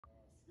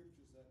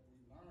that we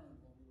learned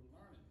when we were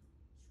learning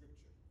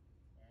Scripture.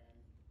 And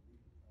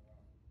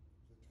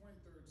the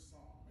 23rd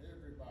Psalm,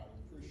 everybody,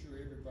 I'm pretty sure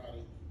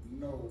everybody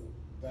know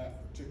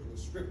that particular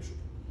Scripture.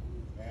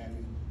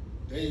 And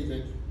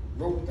David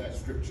wrote that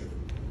Scripture.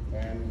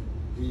 And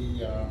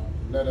he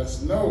let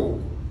us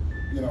know,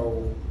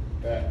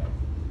 that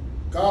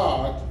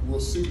God will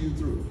see you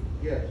through.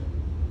 Yes.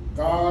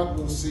 God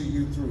will see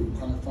you through,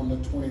 coming from the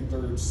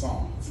 23rd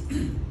Psalm.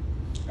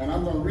 And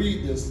I'm going to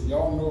read this.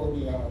 Y'all know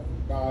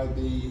it by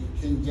the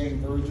King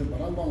James Version,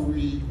 but I'm going to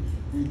read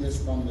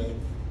this from the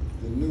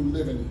New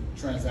Living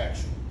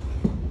Translation.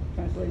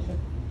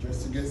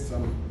 Just to get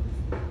some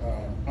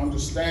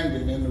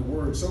understanding in the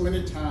Word. So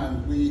many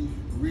times we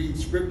read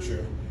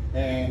Scripture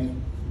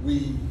and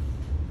we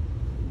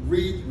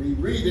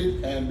read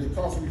it, and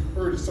because we've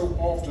heard it so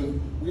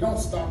often, we don't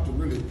stop to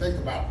really think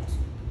about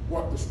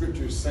what the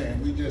Scripture is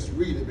saying. We just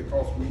read it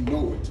because we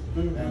know it,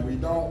 and we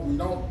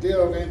don't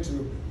delve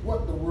into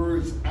what the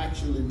words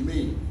actually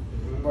mean.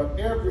 But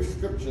every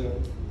Scripture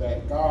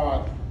that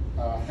God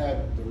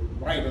had the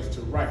writers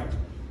to write,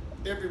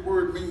 every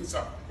word means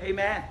something.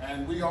 Amen.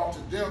 And we ought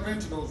to delve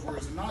into those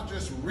words and not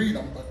just read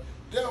them, but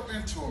delve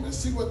into them and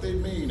see what they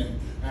mean.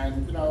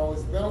 And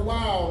it's been a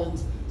while,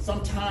 and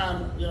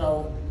sometime,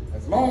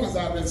 as long as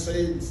I've been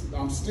saved,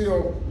 I'm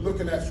still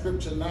looking at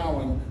Scripture now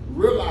and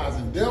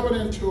realizing, delving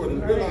into it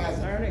and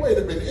realizing, wait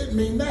a minute, it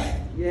mean that.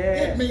 Yeah.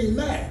 It mean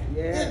that.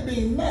 Yeah. It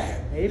mean that.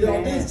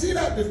 Amen. Didn't see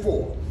that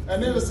before.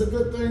 And then it's a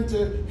good thing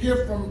to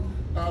hear from,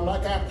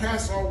 like our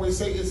pastor always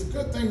say, it's a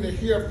good thing to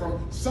hear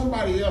from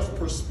somebody else's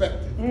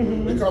perspective.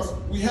 Because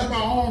we have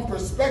our own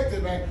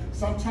perspective, and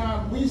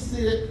sometimes we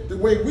see it the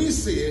way we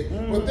see it,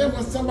 but then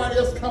when somebody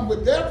else comes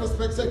with their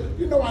perspective, say,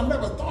 I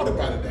never thought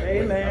about it that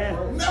way.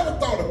 Never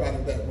thought about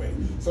it that way.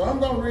 So I'm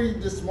going to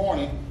read this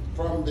morning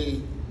from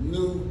the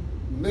New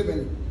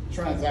Living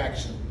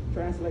Translation.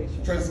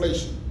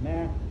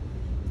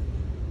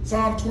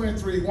 Psalm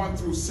 23, 1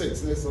 through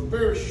 6. And it's a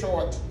very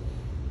short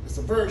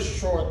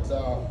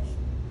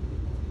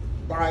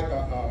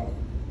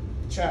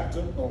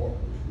chapter, or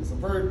it's a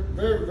very,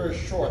 very, very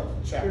short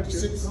chapter.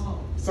 6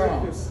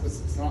 Psalms.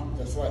 It's not,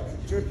 that's right.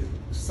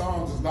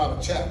 Psalms is not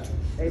a chapter.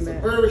 Amen. It's a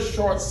very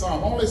short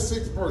psalm, only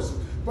 6 verses,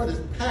 but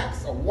it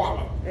packs a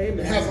wallop. Amen.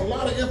 It has a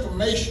lot of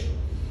information.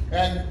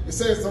 And it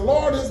says, the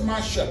Lord is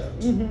my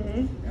shepherd,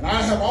 and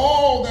I have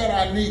all that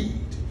I need.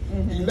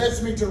 He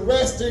lets me to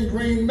rest in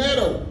green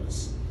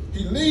meadows.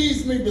 He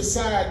leads me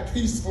beside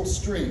peaceful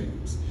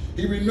streams.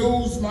 He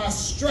renews my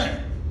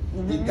strength.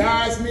 He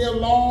guides me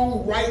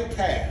along right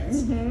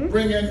paths,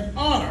 bringing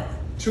honor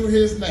to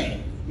his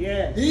name.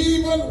 Yes.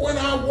 Even when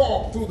I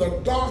walk through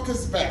the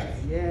darkest valley,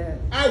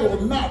 I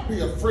will not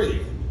be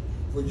afraid,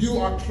 for you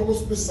are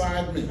close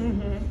beside me.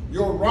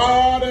 Your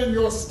rod and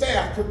your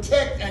staff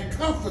protect and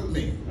comfort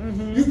me.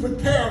 You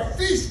prepare a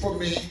feast for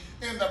me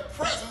in the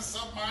presence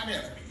of mine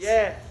enemies.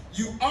 Yes.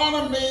 You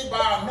honor me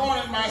by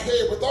anointing my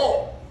head with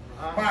oil.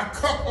 My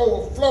cup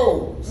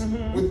overflows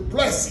with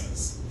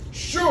blessings.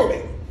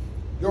 Surely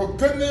your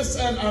goodness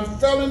and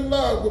unfailing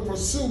love will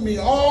pursue me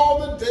all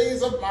the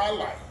days of my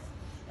life,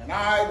 and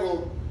I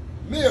will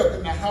live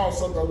in the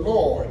house of the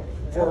Lord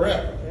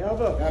forever.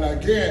 And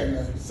again,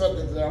 the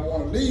subject that I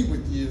want to leave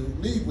with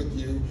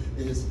you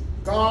is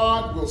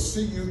God will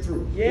see you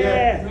through.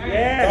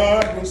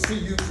 God will see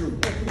you through.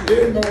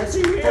 In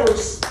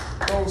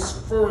those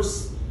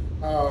first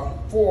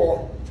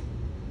 4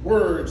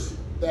 words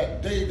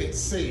that David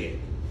said,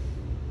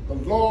 the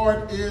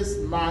Lord is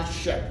my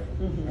shepherd.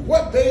 And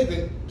what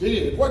David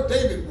did, what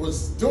David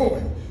was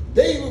doing,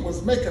 David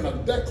was making a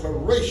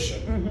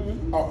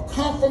declaration of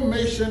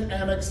confirmation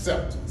and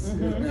acceptance.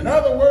 In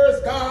other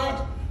words,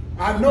 God,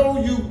 I know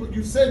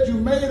you said you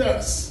made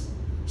us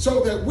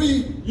so that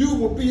you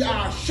will be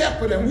our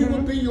shepherd and we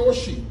will be your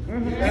sheep.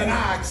 And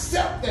I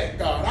accept that,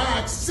 God. I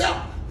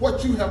accept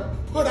what you have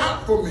put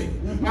out for me.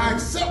 I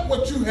accept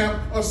what you have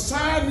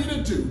assigned me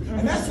to do.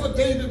 And that's what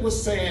David was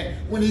saying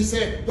when he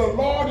said, the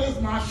Lord is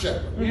my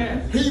shepherd.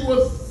 He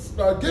was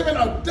given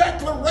a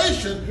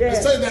declaration to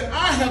say that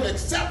I have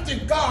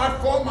accepted God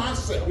for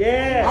myself. We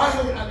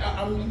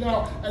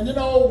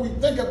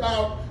think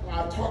about,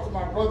 I talk to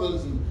my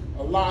brothers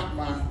a lot,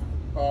 my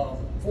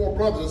 4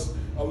 brothers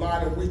a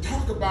lot, and we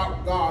talk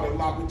about God a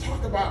lot. We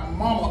talk about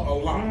Mama a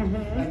lot,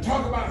 and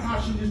talk about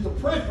how she used to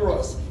pray for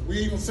us. We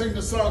even sing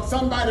the song,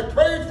 somebody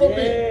prayed for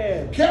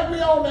me, kept me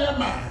on their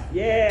mind,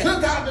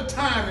 took out the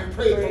time and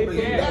prayed for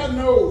me. God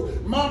knows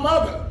my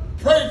mother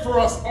prayed for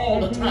us all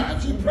the time.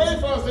 She prayed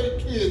for us 8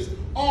 kids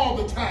all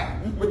the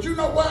time. But you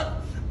know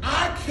what?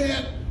 I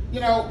can't,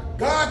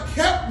 God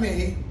kept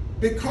me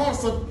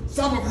because of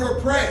some of her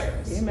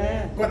prayers.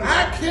 Amen. But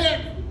I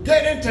can't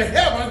get into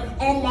heaven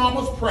on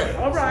Mama's prayer.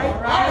 All right.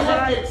 I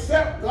have to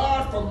accept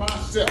God for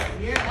myself.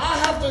 I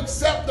have to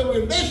accept the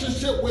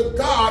relationship with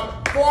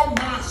God for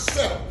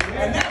myself.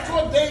 And that's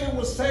what David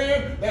was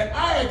saying, that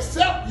I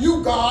accept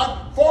you,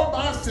 God, for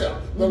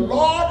myself. The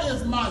Lord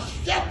is my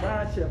shepherd.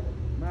 My shepherd.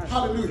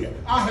 Hallelujah.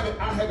 I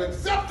have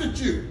accepted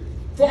you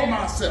for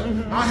myself.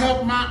 I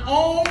have my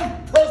own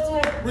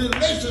personal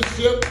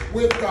relationship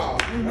with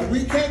God. And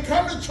we can't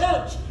come to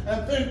church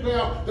and think,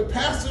 well, the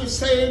pastor is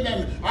saved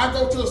and I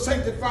go to a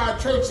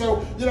sanctified church,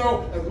 so, you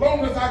know, as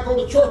long as I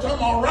go to church,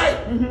 I'm all right.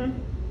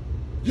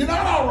 You're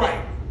not all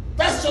right.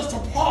 That's just a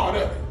part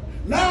of it.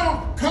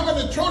 Now, coming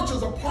to church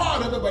is a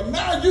part of it, but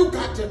now you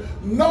got to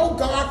know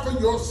God for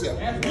yourself.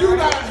 You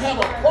got to have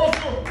a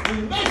personal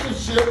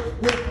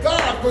relationship with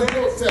God for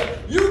yourself.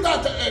 You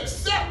got to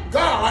accept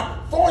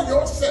God for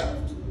yourself.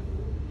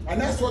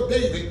 And that's what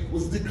David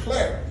was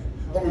declaring.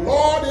 The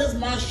Lord is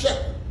my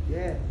shepherd.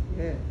 Yes,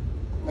 yes.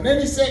 And then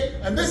he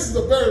said, and this is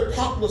a very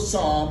popular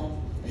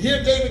psalm.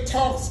 Here David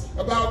talks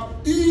about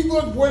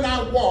even when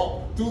I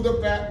walk through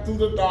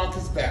the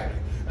darkest valley.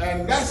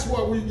 And that's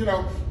what we, you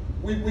know,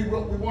 we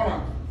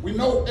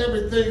know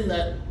everything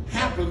that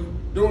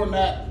happened during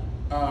that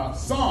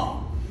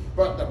psalm.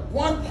 But the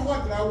one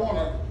part that I want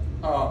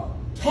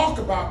to talk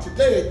about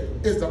today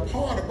is the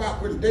part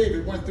about when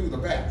David went through the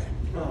valley.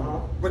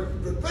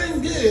 But the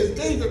thing is,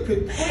 David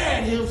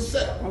prepared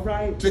himself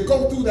to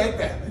go through that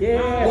valley.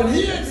 Yeah. When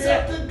he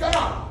accepted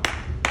God,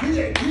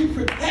 he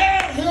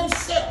prepared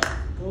himself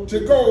to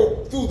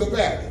go through the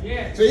valley.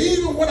 Yeah. So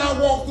even when I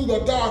walk through the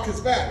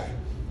darkest valley,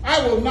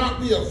 I will not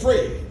be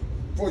afraid,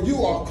 for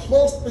you are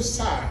close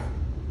beside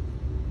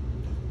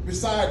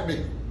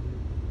me.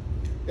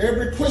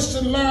 Every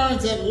Christian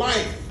learns that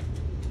life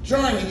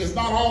journey is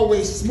not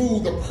always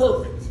smooth or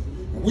perfect.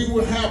 We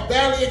will have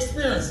valley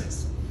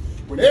experiences.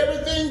 When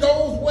everything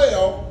goes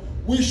well,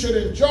 we should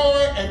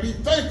enjoy and be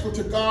thankful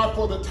to God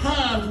for the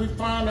times we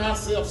find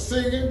ourselves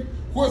singing,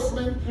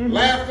 whistling,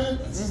 laughing,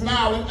 and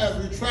smiling as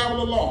we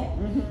travel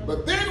along.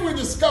 But then we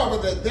discover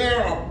that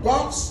there are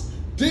bumps,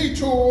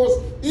 detours,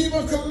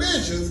 even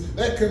collisions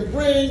that can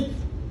bring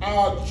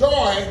our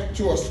joy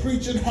to a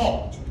screeching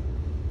halt.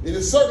 It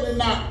is certainly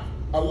not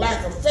a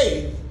lack of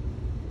faith.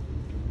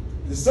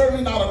 It's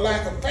certainly not a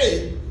lack of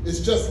faith. It's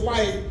just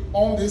life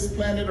on this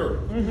planet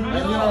Earth. And you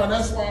know, and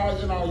that's why,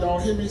 you know, y'all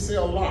hear me say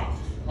a lot,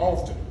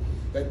 often,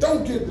 that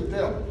don't give the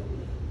devil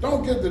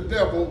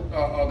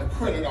the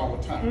credit all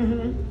the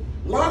time.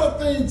 A lot of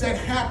things that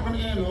happen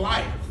in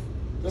life,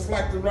 just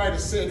like the writer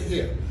said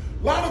here,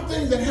 a lot of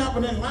things that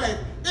happen in life,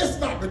 it's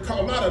not because,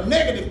 a lot of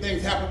negative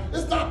things happen,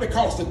 it's not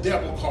because the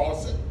devil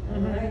caused it.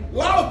 A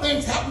lot of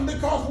things happen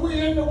because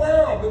we're in the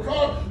world,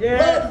 because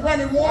blood's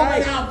running warm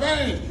in our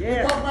veins.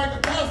 Because like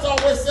the pastor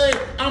always say,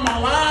 I'm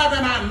alive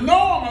and I know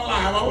I'm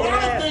alive. A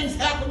lot of things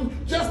happen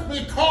just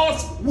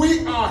because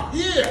we are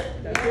here.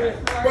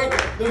 But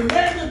the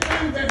negative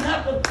things that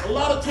happen, a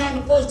lot of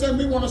times the first thing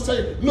we want to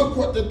say, look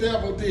what the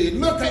devil did.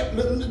 Look at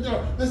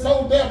this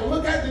old devil.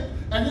 Look at it.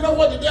 And you know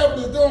what the devil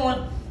is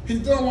doing? He's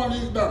doing one of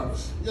these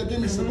numbers. Yeah,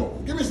 give me some more.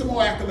 Give me some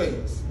more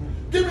accolades.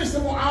 Give me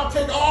some more. I'll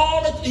take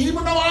all the,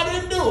 even though I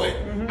didn't do it,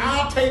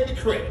 I'll take the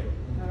credit.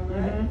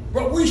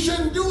 But we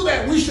shouldn't do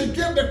that. We should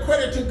give the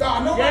credit to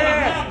God, no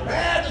matter how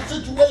bad the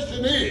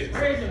situation is.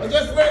 I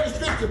just read the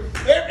scripture.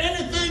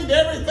 Everything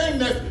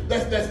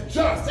that's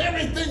just,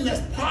 everything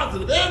that's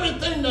positive,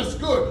 everything that's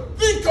good.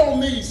 Think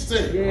on these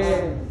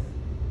things.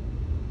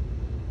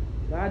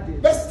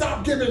 Let's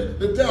stop giving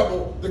the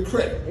devil the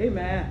credit.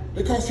 Amen.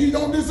 Because he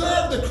don't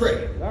deserve the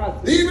credit.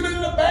 Even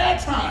in the bad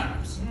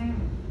times.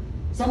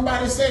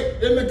 Somebody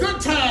said, in the good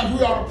times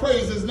we ought to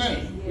praise his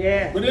name.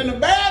 But in the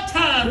bad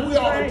times we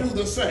ought to do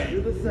the same.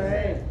 Do the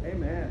same.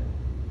 Amen.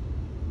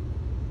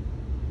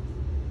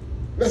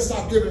 Let's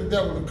stop giving the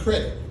devil the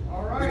credit.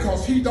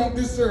 Because he don't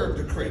deserve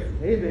the credit.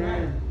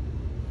 Amen.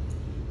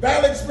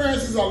 Bad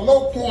experiences are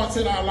low points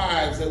in our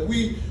lives that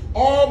we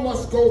all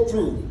must go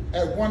through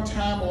at one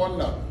time or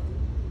another.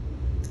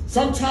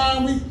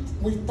 Sometimes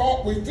we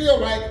feel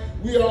like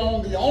we're the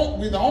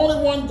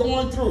only one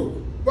going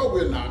through, but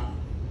we're not.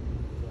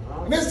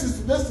 And this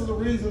is the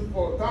reason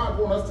for God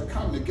wants us to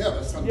come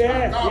together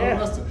sometimes. God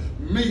wants us to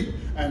meet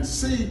and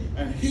see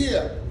and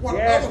hear what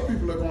other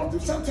people are going through.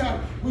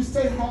 Sometimes we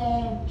stay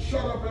home,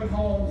 shut up at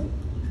home.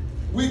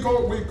 We're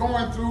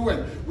going through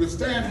and we're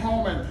staying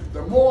home, and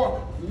the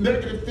more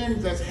negative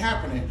things that's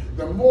happening,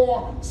 the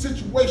more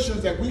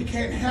situations that we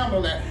can't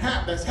handle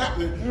that's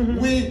happening,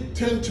 we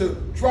tend to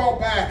draw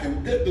back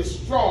and get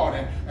distraught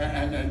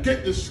and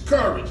get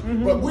discouraged.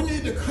 But we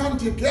need to come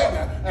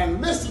together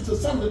and listen to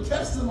some of the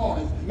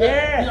testimonies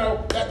that, you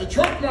know, that the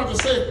church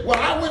mothers say, well,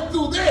 I went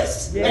through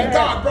this and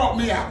God brought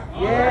me out.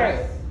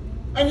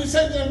 And you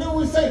say, and then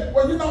we say,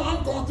 well, you know,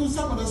 I'm going through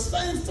some of the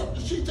same stuff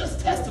that she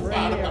just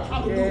testified about.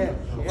 Hallelujah.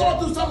 I'm going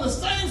through some of the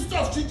same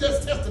stuff she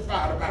just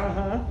testified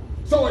about.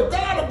 So if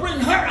God will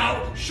bring her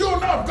out, sure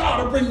enough,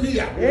 God will bring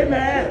me out.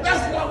 Amen.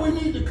 That's why we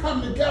need to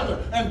come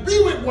together and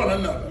be with one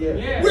another.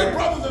 We're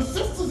brothers and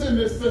sisters in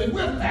this thing.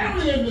 We're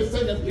family in this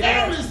thing. And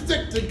families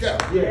stick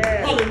together.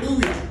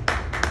 Hallelujah.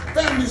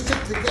 Families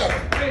stick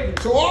together.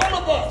 So all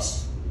of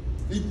us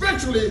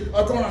eventually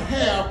are going to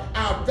have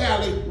our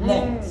valley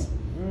moments.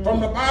 From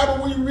the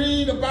Bible, we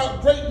read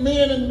about great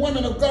men and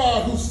women of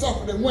God who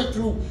suffered and went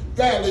through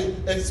valley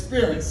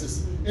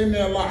experiences in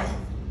their life.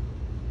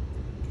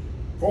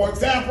 For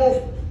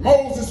example,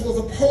 Moses was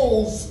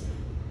opposed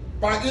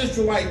by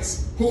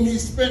Israelites whom he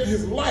spent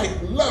his life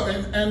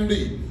loving and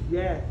leading.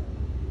 Yes.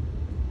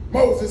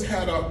 Moses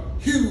had a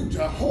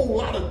whole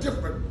lot of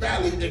different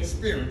valley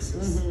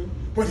experiences,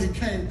 but he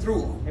came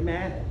through them.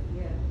 Amen.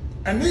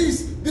 And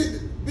these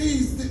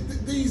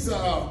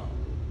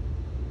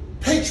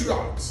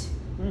patriarchs,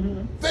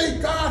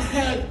 God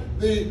had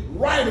the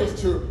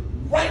writers to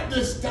write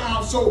this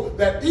down so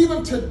that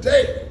even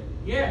today,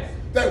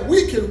 that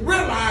we can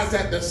realize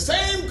that the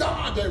same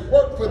God that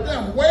worked for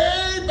them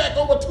way back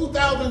over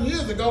 2,000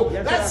 years ago,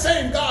 that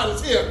same God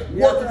is here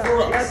working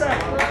for us.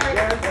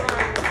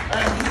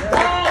 And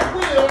God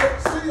will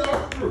see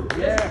us through.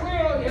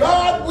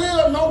 God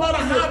will, no matter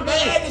how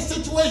bad the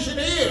situation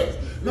is,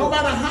 no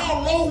matter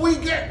how low we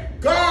get,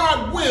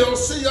 God will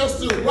see us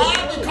through.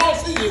 Why?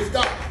 Because he is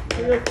God.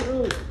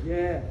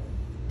 Yeah.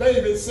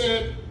 David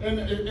said in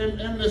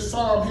this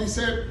psalm, he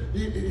said,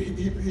 he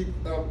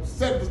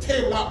set the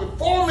table out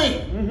before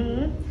me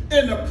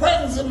in the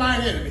presence of my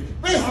enemy.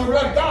 Basically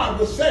what God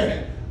was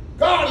saying,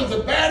 God is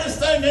the baddest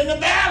thing in the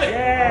valley.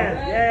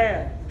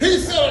 He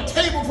set a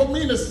table for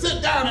me to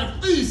sit down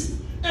and feast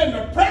in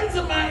the presence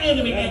of my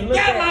enemy and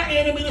dare my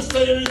enemy to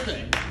say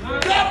anything.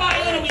 Dare my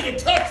enemy to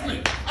touch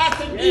me. I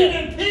can eat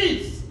in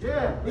peace.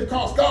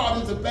 Because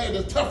God is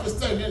the toughest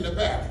thing in the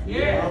valley.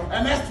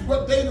 And that's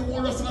what David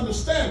wants us to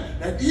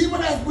understand. That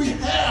even as we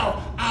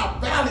have our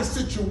valley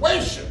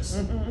situations,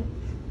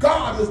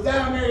 God is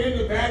down there in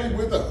the valley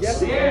with us.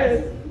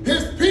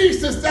 His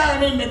peace is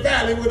down in the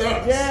valley with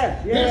us.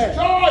 His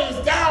joy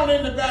is down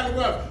in the valley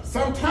with us.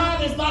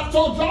 Sometimes it's not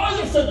so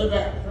joyous in the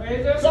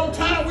valley.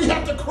 Sometimes we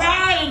have to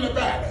cry in the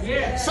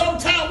valley.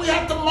 Sometimes we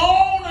have to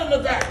moan in the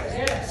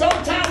valley.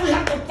 Sometimes we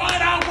have to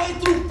fight our way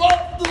through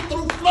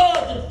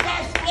floods and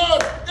flash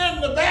floods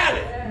in the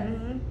valley.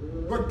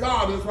 But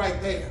God is right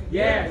there.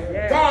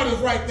 God is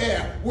right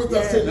there with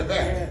us in the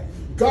valley.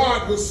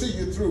 God will see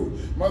you through.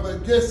 Mother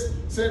Gist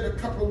said a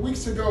couple of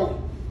weeks ago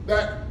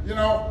that, he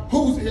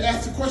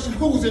asked the question,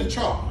 who's in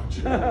charge?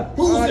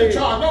 Who's in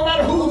charge? No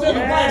matter who's in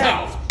the White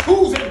House,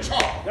 who's in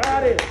charge?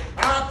 Got it.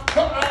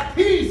 Our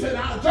peace and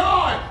our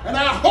joy and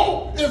our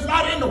hope is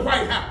not in the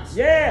White House.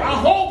 Our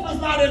hope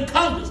is not in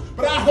Congress,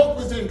 but our hope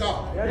is in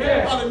God.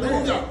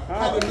 Hallelujah.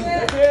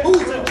 Hallelujah.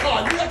 Who's in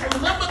charge? We have to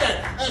remember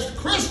that as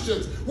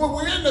Christians. When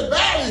we're in the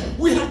valley,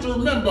 we have to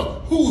remember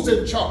who's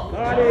in charge.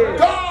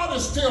 God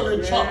is still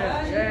in charge.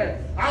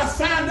 I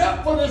signed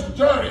up for this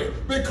journey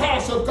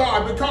because of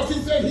God, because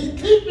he said he'd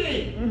keep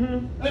me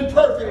in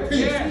perfect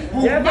peace.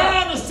 Whose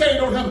mind is stayed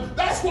on him.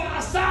 That's why I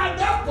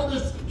signed up for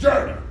this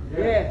journey.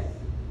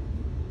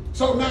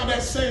 So now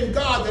that same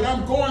God that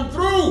I'm going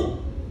through,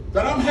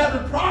 that I'm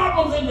having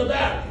problems in the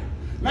valley,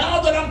 now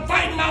that I'm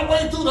fighting my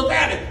way through the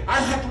valley, I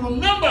have to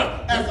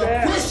remember as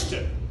a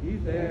Christian,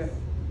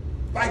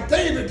 like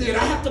David did,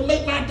 I have to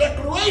make my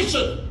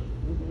declaration.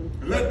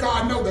 Let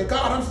God know that,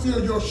 God, I'm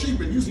still your sheep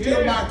and you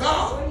still my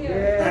God.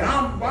 And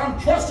I'm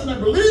trusting and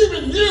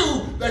believing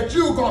you that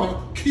you're going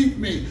to keep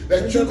me,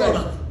 that you're going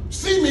to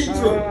see me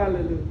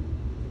through.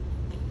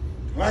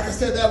 Like I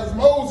said, that was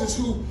Moses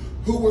who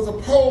was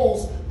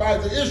opposed by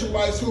the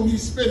Israelites whom he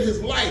spent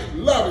his life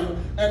loving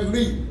and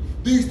leading.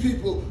 These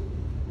people,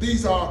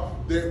 these are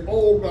the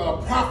old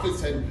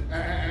prophets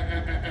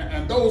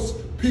and those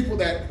people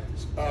that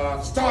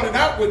started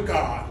out with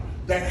God,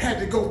 that had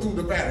to go through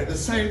the valley,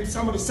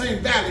 some of the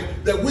same valley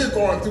that we're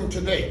going through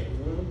today.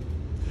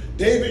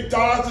 David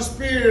dodged the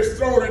spears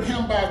thrown at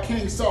him by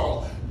King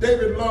Saul.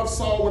 David loved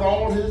Saul with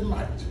all his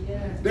might.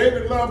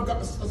 David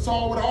loved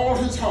Saul with all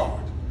his heart.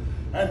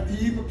 And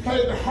he even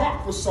played the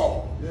harp for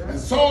Saul. And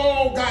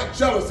Saul got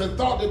jealous and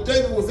thought that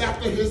David was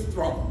after his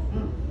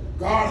throne.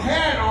 God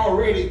had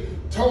already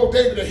told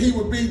David that he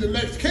would be the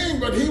next king,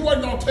 but he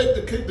wasn't going to take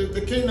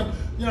the kingdom,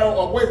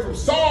 away from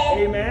Saul.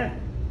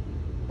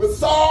 But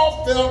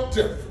Saul felt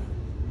different.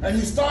 And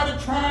he started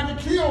trying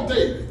to kill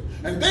David.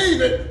 And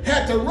David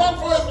had to run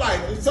for his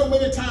life. And so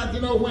many times,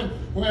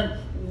 when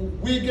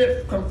we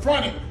get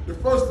confronted,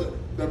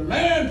 the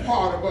man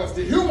part of us,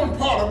 the human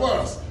part of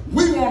us,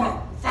 we want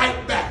to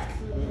fight back.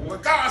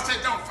 But God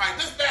said, don't fight.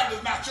 This battle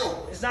is not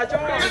yours. It's not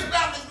yours. This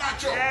battle is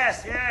not yours.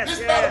 This yes.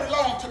 battle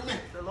belongs to me.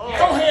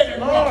 Go ahead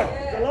and run.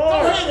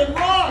 Go ahead and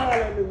run.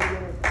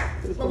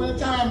 Hallelujah. So many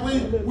times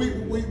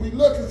we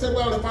look and say,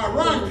 well, if I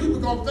run, people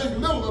are going to think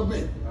little of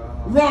me.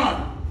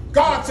 Run.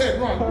 God said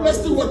run. Let's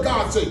do what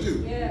God said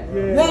do.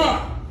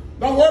 Run.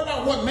 Don't worry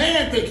about what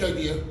man thinks of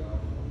you,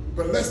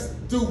 but let's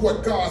do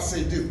what God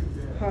said do.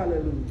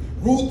 Hallelujah.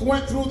 Ruth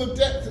went through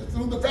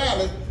the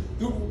valley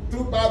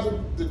by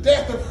the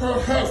death of her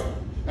husband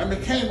and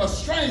became a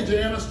stranger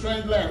in a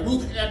strange land.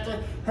 Ruth,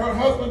 after her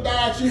husband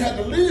died, she had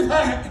to leave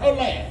her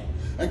land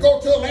and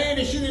go to a land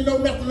that she didn't know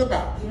nothing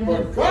about.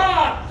 But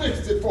God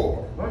fixed it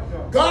for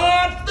her.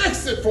 God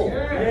fixed it for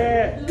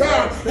her.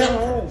 God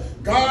helped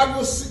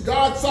her.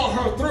 God saw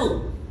her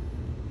through.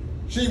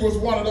 She was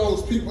one of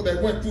those people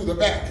that went through the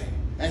valley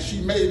and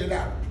she made it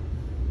out.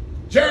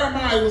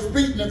 Jeremiah was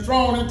beaten and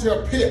thrown into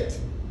a pit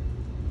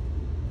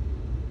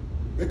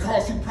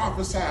because he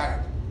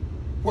prophesied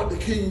what the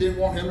king didn't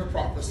want him to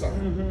prophesy.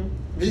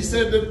 He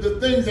said the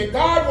things that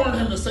God wanted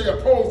him to say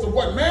opposed to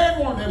what man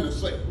wanted him to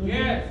say.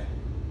 Yes.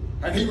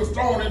 And he was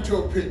thrown into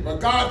a pit, but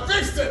God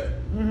fixed it.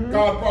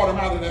 God brought him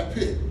out of that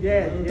pit.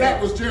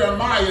 That was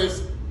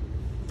Jeremiah's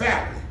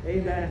valley.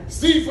 Amen.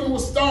 Stephen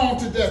was stoned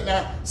to death.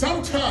 Now,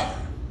 sometime,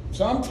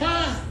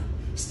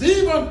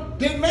 Stephen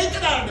didn't make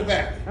it out of the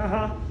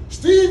valley.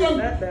 Stephen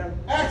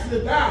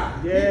actually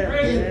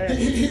died.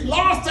 He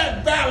lost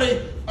that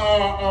valley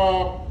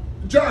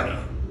journey.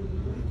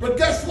 But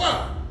guess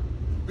what?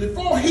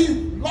 Before he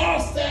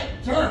lost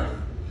that journey,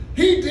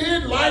 he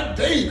did like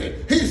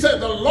David. He said,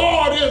 the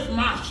Lord is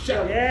my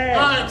shepherd.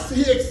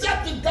 He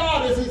accepted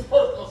God as his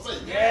personal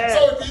savior.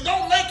 So if you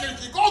don't make it,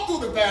 if you go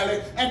through the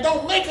valley and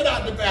don't make it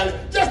out of the valley,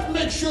 just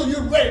make sure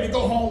you're ready to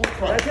go home with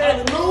Christ.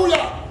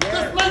 Hallelujah.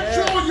 Just make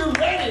sure you're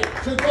ready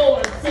to go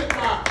and sit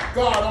by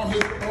God on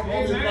his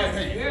right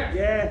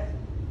hand.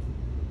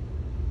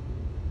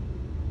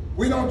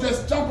 We don't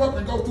just jump up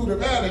and go through the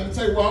valley and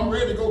say, well, I'm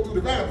ready to go through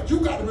the valley. But you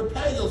got to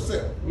prepare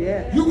yourself.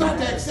 You got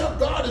to accept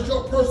God as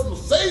your personal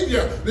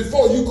savior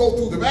before you go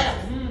through the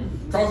valley.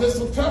 Because there's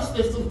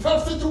some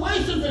tough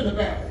situations in the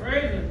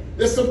valley.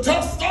 There's some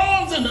tough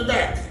storms in the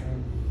valley.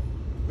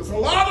 There's a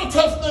lot of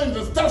tough things,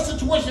 there's tough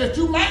situations that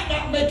you might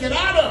not make it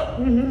out of.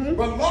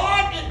 But Lord,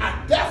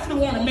 I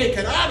definitely want to make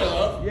it out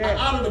of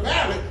the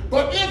valley.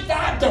 But if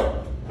I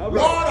don't, Lord,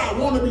 I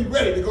want to be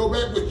ready to go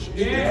back with you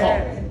if you call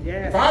me.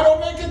 If I don't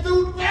make it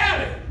through the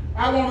valley,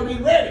 I want to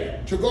be ready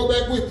to go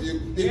back with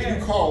you if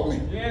you call me.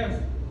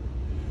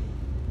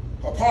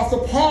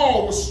 Apostle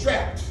Paul was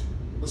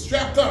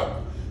strapped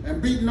up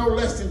and beaten no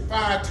less than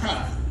 5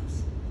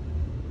 times.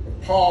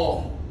 But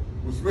Paul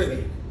was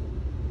ready.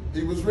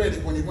 He was ready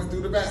when he went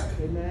through the valley.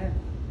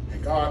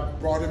 And God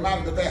brought him out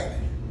of the valley.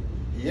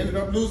 He ended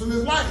up losing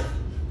his life.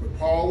 But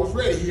Paul was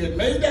ready. He had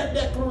made that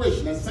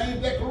declaration, that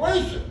same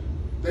declaration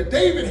that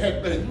David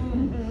had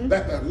made,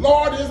 that the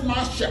Lord is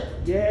my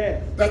shepherd.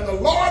 That the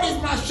Lord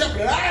is my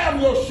shepherd. I am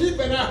your sheep,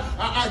 and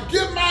I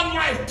give my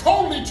life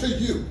totally to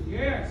you.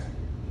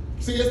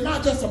 See, it's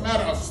not just a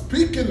matter of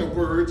speaking the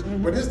words,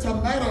 but it's a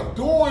matter of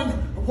doing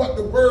what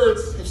the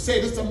words have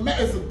said. It's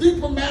a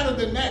deeper matter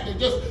than that, than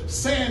just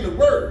saying the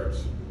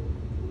words.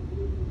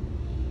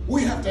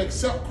 We have to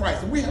accept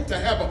Christ. We have to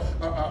have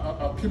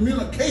a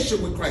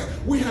communication with Christ.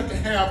 We have to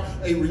have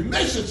a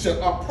relationship,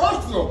 a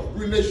personal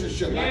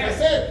relationship. Like I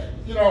said,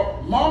 you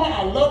know, Mama,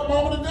 I love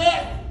Mama to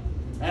death.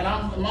 And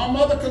my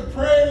mother could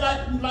pray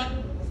like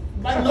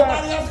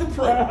nobody else could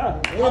pray.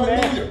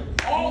 Hallelujah.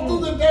 All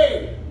through the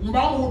day,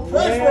 Mama would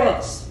pray for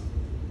us.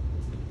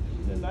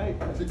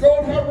 She go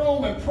in her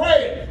room and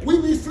pray.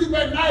 We be sleep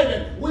at night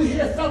and we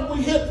hear something,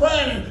 we hear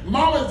praying, and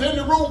Mama's in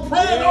the room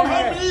praying on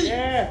her knees.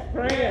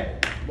 Praying.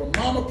 But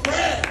Mama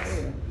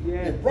prays.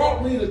 It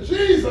brought me to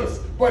Jesus,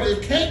 but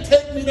it can't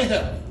take me to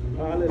heaven.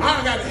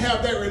 I got to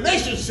have that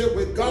relationship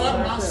with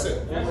God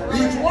myself.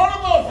 Each one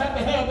of us have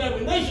to have that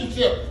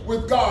relationship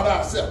with God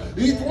ourselves.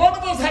 Each one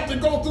of us have to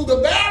go through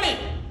the valley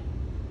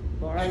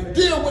and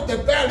deal with the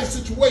valley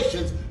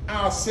situations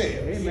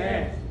ourselves.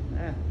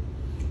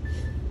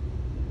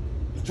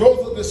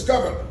 Joseph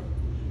discovered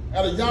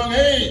at a young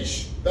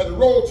age that the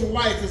road to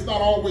life is not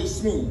always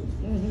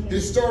smooth.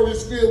 His story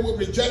is filled with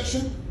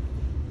rejection,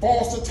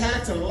 false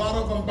attacks, and a lot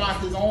of them by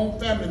his own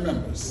family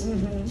members.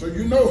 So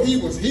you know he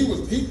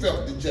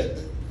felt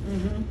dejected.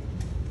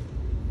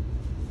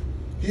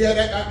 He had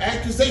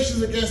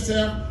accusations against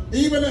him,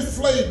 even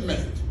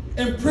enslavement,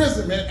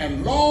 imprisonment,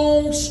 and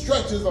long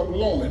stretches of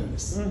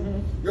loneliness.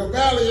 Your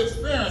valley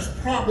experience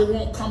probably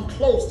won't come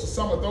close to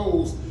some of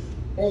those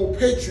old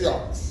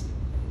patriarchs.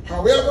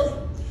 However,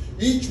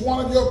 each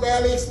one of your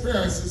valley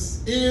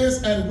experiences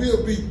is and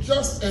will be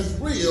just as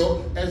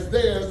real as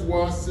theirs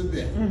was to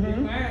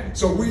them.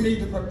 So we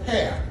need to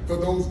prepare for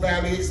those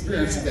valley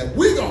experiences that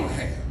we're going to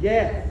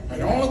have.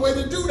 And the only way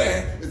to do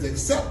that is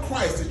accept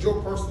Christ as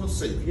your personal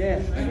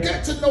Savior. And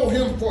get to know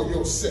Him for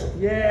yourself.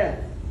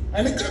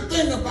 And the good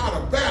thing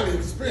about a valley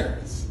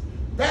experience,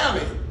 a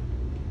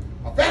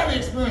valley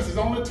experience is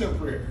only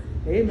temporary.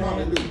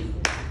 Hallelujah.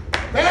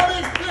 Valley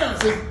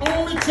experience is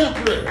only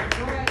temporary.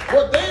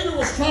 What David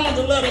was trying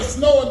to let us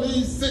know in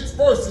these 6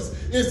 verses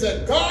is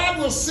that God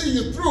will see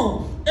you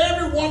through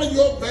every one of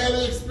your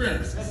valley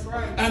experiences.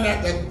 And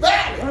that the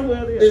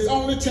valley is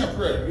only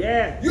temporary.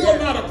 You are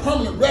not a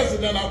permanent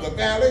resident of the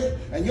valley,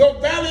 and your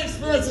valley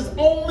experience is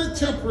only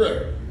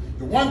temporary.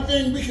 The one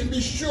thing we can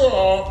be sure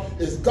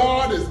of is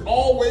God is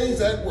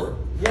always at work.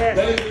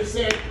 David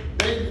said,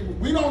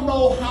 we don't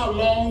know how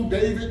long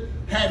David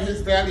had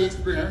his valley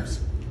experience.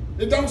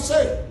 It don't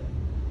say.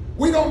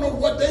 We don't know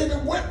what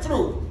David went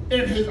through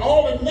in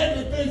all the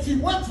negative things he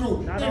went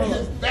through in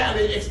his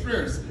valley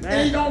experience.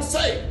 And he don't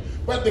say.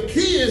 But the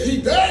key is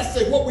he does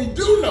say what we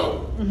do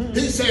know.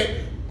 He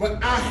said, but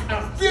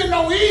I fear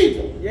no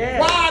evil.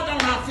 Why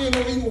don't I fear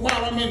no evil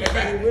while I'm in the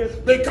valley?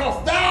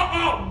 Because thou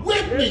art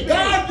with me.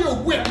 God,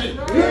 you're with me.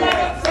 You're not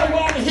up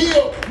somewhere on the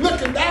hill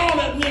looking down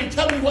at me and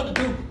telling me what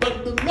to do.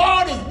 But the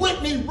Lord is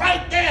with me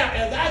right there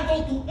as I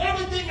go through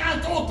everything I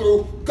go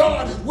through.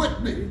 God is with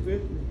me. He's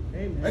with me.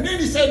 Amen. And then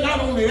he said,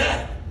 not only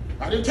that,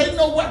 I didn't take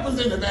no weapons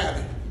in the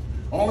valley.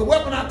 Only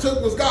weapon I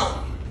took was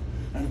God.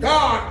 And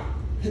God,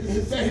 he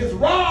said his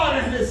rod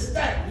and his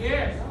staff.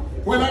 Yes.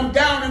 When I'm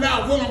down and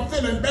out, when I'm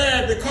feeling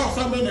bad because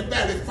I'm in the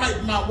valley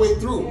fighting my way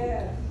through.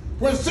 Yeah.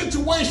 When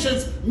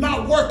situations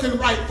not working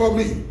right for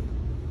me.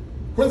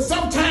 When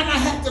sometimes I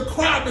have to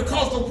cry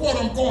because of what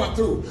I'm going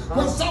through.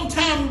 When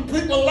sometimes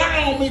people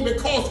lie on me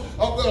because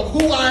of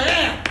who I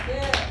am.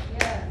 Yeah.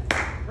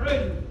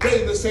 Yeah.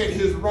 David said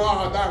his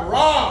rod, thy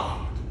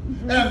rod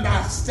and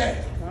thy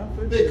staff,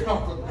 they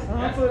comfort me.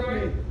 Comfort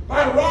me.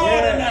 Thy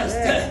rod and thy Yeah.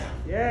 staff.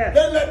 Yeah.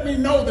 They let me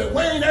know that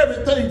Wayne,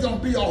 everything's gonna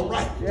be all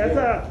right. Yes,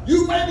 sir.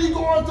 You may be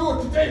going through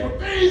it today, but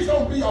things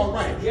gonna be all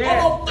right. Yeah. I'm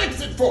gonna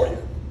fix it for you.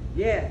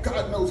 Yeah.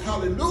 God knows,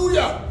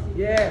 hallelujah.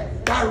 Yeah.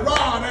 Thy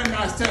rod and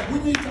thy staff. We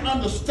need to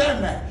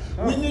understand that.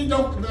 We need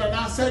to, and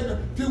I said a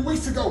few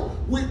weeks ago,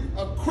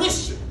 a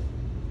Christian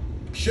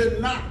should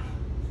not,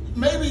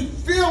 maybe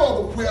feel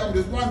overwhelmed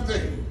is one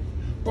thing,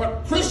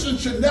 but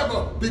Christians should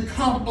never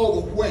become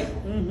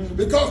overwhelmed.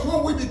 Because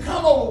when we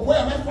become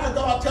overwhelmed, that's why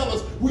God tells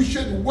us we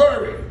shouldn't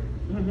worry.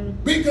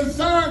 Be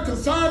concerned.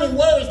 Concern and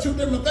worry is two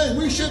different things.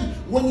 We shouldn't,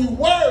 when you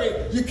worry,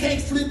 you can't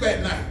sleep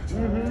at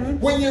night.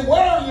 When you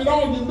worry,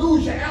 you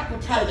lose your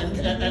appetite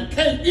and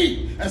can't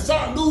eat and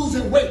start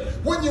losing weight.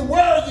 When you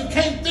worry, you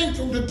can't think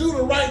to do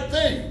the right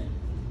thing.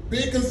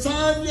 Be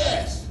concerned,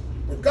 yes,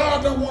 but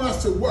God don't want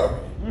us to worry.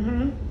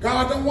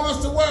 God don't want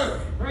us to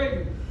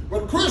worry.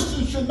 But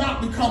Christians should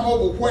not become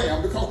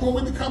overwhelmed, because when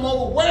we become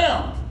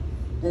overwhelmed,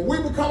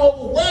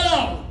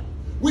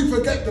 we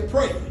forget to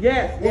pray.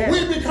 Yes, When yes.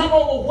 we become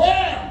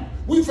overwhelmed,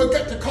 we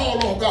forget to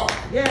call on God.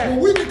 Yes. When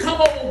we become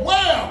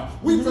overwhelmed,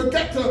 we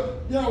forget to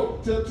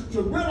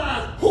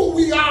realize who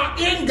we are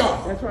in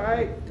God. That's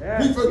right.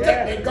 Yeah. We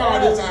forget Yeah. that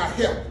God is our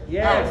help,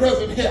 Yes. our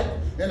present help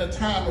in a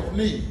time of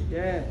need.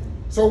 Yeah.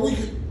 So we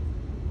can,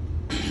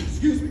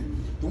 excuse me,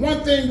 the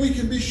one thing we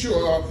can be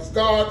sure of is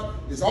God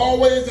is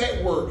always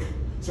at work,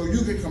 so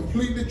you can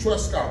completely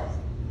trust God.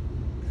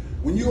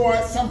 When you are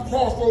at some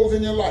crossroads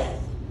in your life,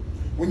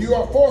 when you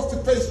are forced to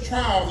face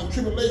trials and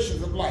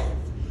tribulations of life,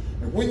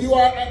 and when you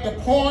are at the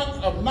point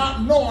of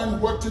not knowing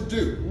what to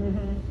do,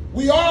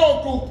 we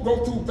all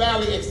go through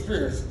valley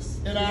experiences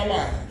in our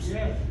lives.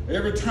 Yes.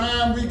 Every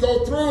time we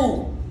go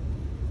through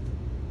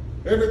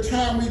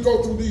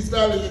these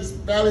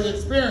valley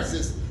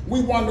experiences,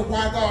 we wonder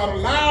why God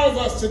allows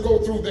us to go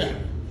through them.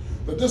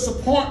 The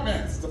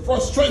disappointments, the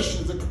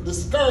frustrations, the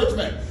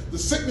discouragement, the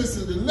sickness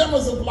and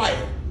dilemmas of life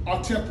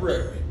are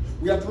temporary.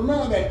 We have to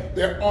remember that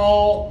they're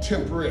all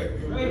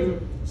temporary.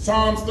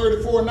 Psalms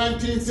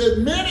 34:19 says,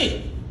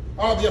 many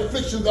are the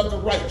afflictions of the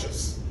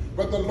righteous,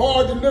 but the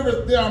Lord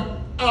delivereth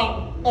them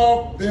out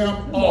of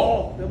them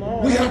all.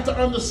 We have to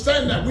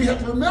understand that. We have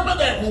to remember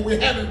that when we're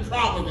having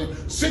problems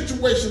and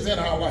situations in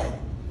our life.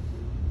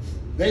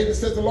 David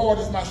says, the Lord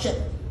is my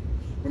shepherd.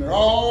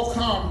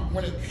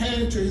 When it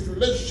came to his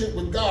relationship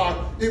with God,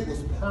 it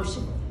was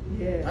personal.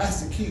 Yeah.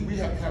 That's the key. We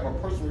have to have a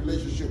personal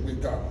relationship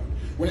with God.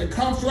 When it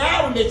comes to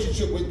our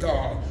relationship with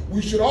God,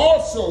 we should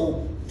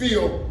also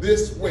feel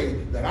this way,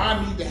 that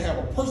I need to have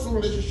a personal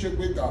relationship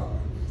with God.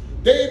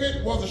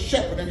 David was a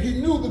shepherd, and he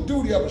knew the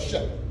duty of a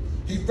shepherd.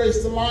 He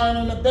faced the lion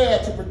and the bear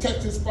to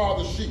protect his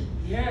father's sheep.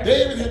 Yes.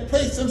 David had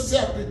placed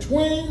himself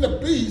between the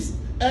beast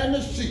and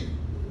the sheep,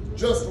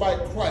 just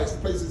like Christ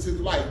places his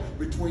life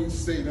between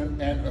Satan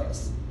and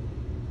us.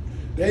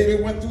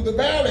 David went through the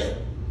valley.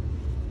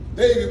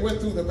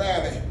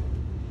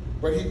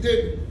 But he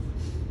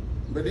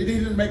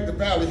didn't make the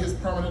valley his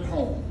permanent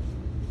home.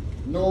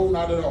 No,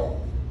 not at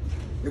all.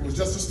 It was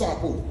just a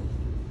stopover.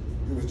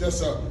 It was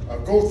just a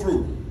go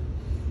through.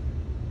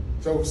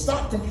 So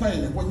stop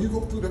complaining. When you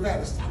go through the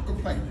valley, stop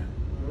complaining.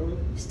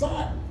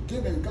 Start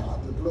giving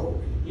God the glory.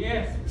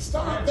 Yes.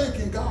 Start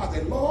thanking God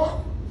that, Lord,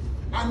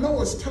 I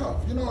know it's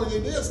tough. You know,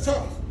 it is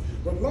tough.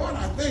 But Lord,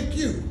 I thank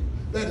you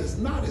that it's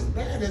not as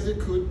bad as it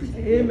could be.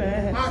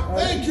 Amen. I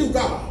thank you,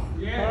 God.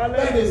 Yeah.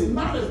 That is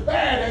not as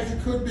bad as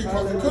it could be,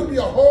 because it could be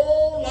a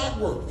whole lot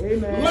worse.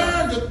 Amen.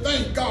 Learn to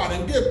thank God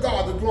and give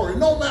God the glory,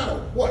 no matter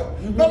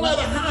what. No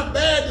matter how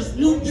bad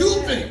you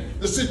think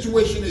the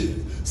situation is.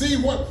 See,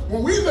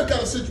 when we look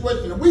at a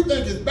situation and we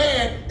think it's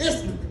bad,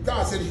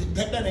 God said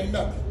that ain't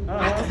nothing.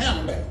 I can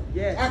handle that.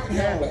 Yeah. I can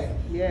handle that.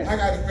 Yeah. I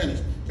got to finish.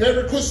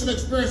 Every Christian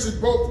experiences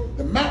both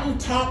the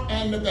mountaintop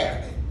and the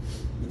valley.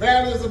 The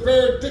valley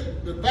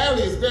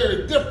is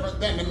very different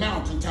than the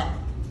mountaintop.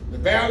 The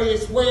valley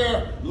is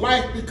where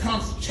life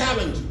becomes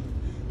challenging.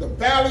 The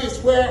valley is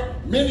where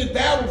many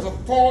battles are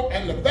fought,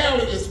 and the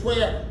valley is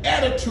where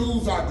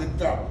attitudes are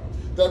developed.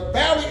 The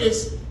valley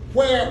is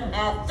where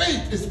our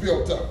faith is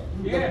built up.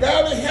 Yes. The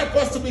valley helps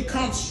us to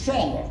become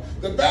stronger.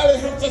 The valley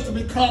helps us to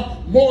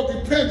become more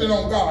dependent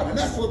on God, and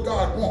that's what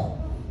God wants.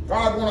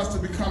 God wants us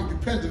to become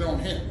dependent on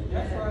Him.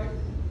 That's right.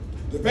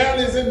 The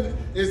valley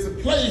is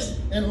the place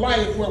in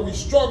life where we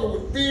struggle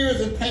with fears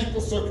and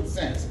painful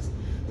circumstances.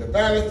 The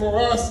valley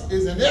for us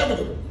is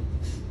inevitable.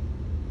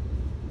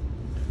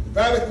 The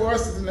valley for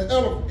us is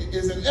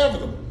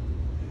inevitable.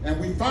 And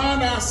we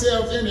find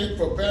ourselves in it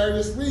for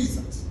various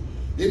reasons.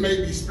 It may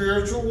be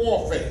spiritual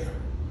warfare,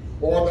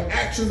 or the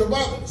actions of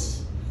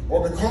others,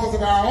 or because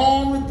of our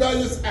own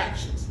rebellious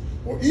actions,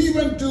 or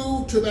even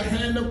due to the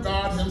hand of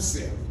God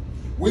himself.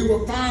 We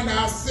will find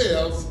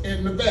ourselves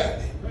in the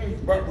valley.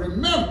 But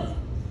remember,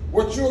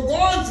 what you're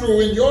going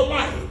through in your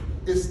life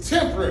is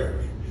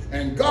temporary,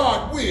 and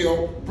God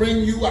will bring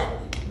you out.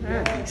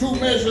 The true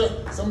measure,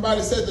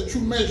 somebody said the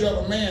true measure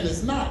of a man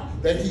is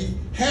not that he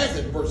has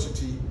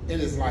adversity in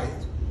his life,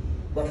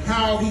 but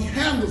how he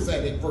handles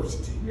that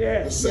adversity.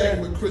 The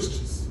same with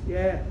Christians.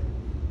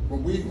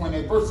 When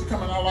adversity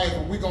comes in our life,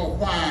 and we're going to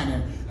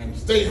whine and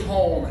stay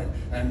home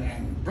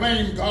and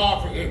blame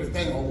God for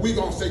everything, or we're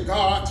going to say,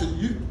 God,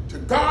 to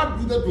God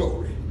be the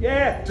glory.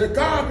 To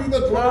God be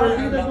the glory.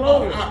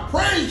 I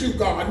praise you,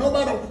 God. No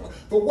matter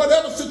for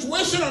whatever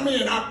situation I'm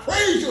in, I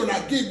praise you and I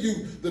give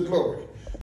you the glory.